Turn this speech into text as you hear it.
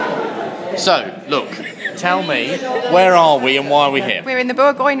So, look, tell me, where are we and why are we here? We're in the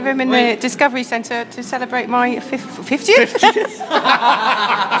Burgoyne room in the Discovery Centre to celebrate my 50th? 40th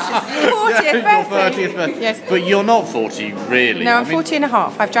birthday. 30th birthday. Yes. But you're not 40, really. No, I'm 40 and a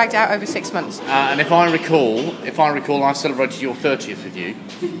half. I've dragged it out over 6 months. And if I recall, I celebrated your 30th with you.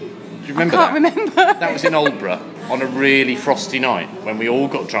 Do you remember I can't remember. That was in Aldborough on a really frosty night when we all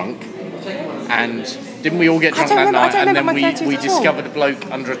got drunk. And didn't we all get drunk that night? And then we discovered a bloke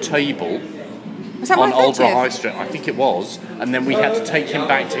under a table Was that on my Aldborough 30th? High Street. I think it was. And then we had to take him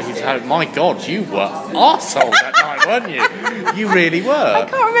back to his home. My God, you were arsehole that night, weren't you? You really were. I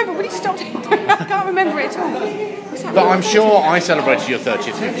can't remember. Will you stop? I can't remember it at all. But I'm sure I celebrated your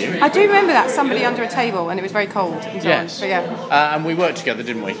 30th with you. I do remember that, somebody under a table, and it was very cold. And so Yes. on. But yeah, And we worked together,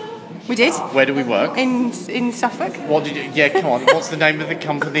 didn't we? we did. Where do we work? In Suffolk. What did you... Yeah, come on. What's the name of the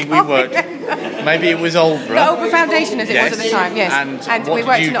company we worked? Maybe it was Aldborough. The Aldborough Foundation, as it was at the time, yes. And what we did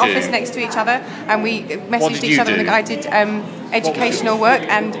worked you in an do? office next to each other, and we What messaged did each you other. do? And I did educational work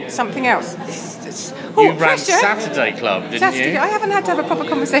and something else. You ran Saturday Club, didn't Saturday, you? I haven't had to have a proper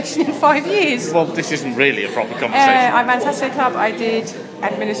conversation in 5 years. Well, this isn't really a proper conversation. I ran Saturday Club, I did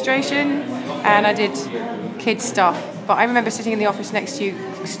administration, and I did kids stuff. But I remember sitting in the office next to you,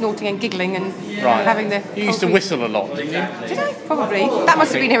 snorting and giggling and having the... You used to whistle a lot, didn't you? Did I? Probably. That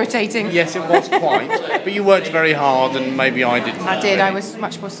must have been irritating. Yes, it was quite. But you worked very hard, and maybe I didn't. I did. I was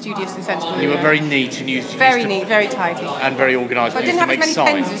much more studious and sensible. You were very neat, and you very neat, very tidy. and very organised. I didn't have as many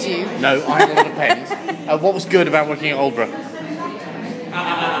pens as you. No, I had a lot of pens. What was good about working at Aldborough?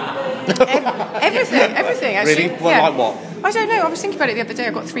 Everything, actually. Really? Well, yeah. like what? I don't know. I was thinking about it the other day. I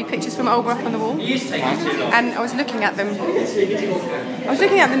got 3 pictures from Aldborough up on the wall, and I was looking at them. I was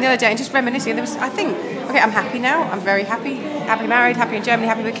looking at them the other day and just reminiscing. And there was, I think, okay, I'm happy now. I'm very happy. Happy married, happy in Germany,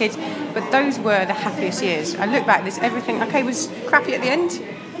 happy with kids. But those were the happiest years. I look back. This everything. Okay, was crappy at the end.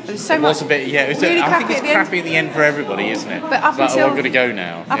 There was so It much. was a bit, yeah. It was really I think crappy it's at the end. crappy at the end for everybody, isn't it? But up it's until like, oh, I've got to go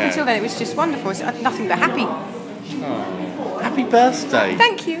now. Up until then, it was just wonderful. It's nothing but happy. Happy birthday.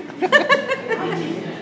 Thank you.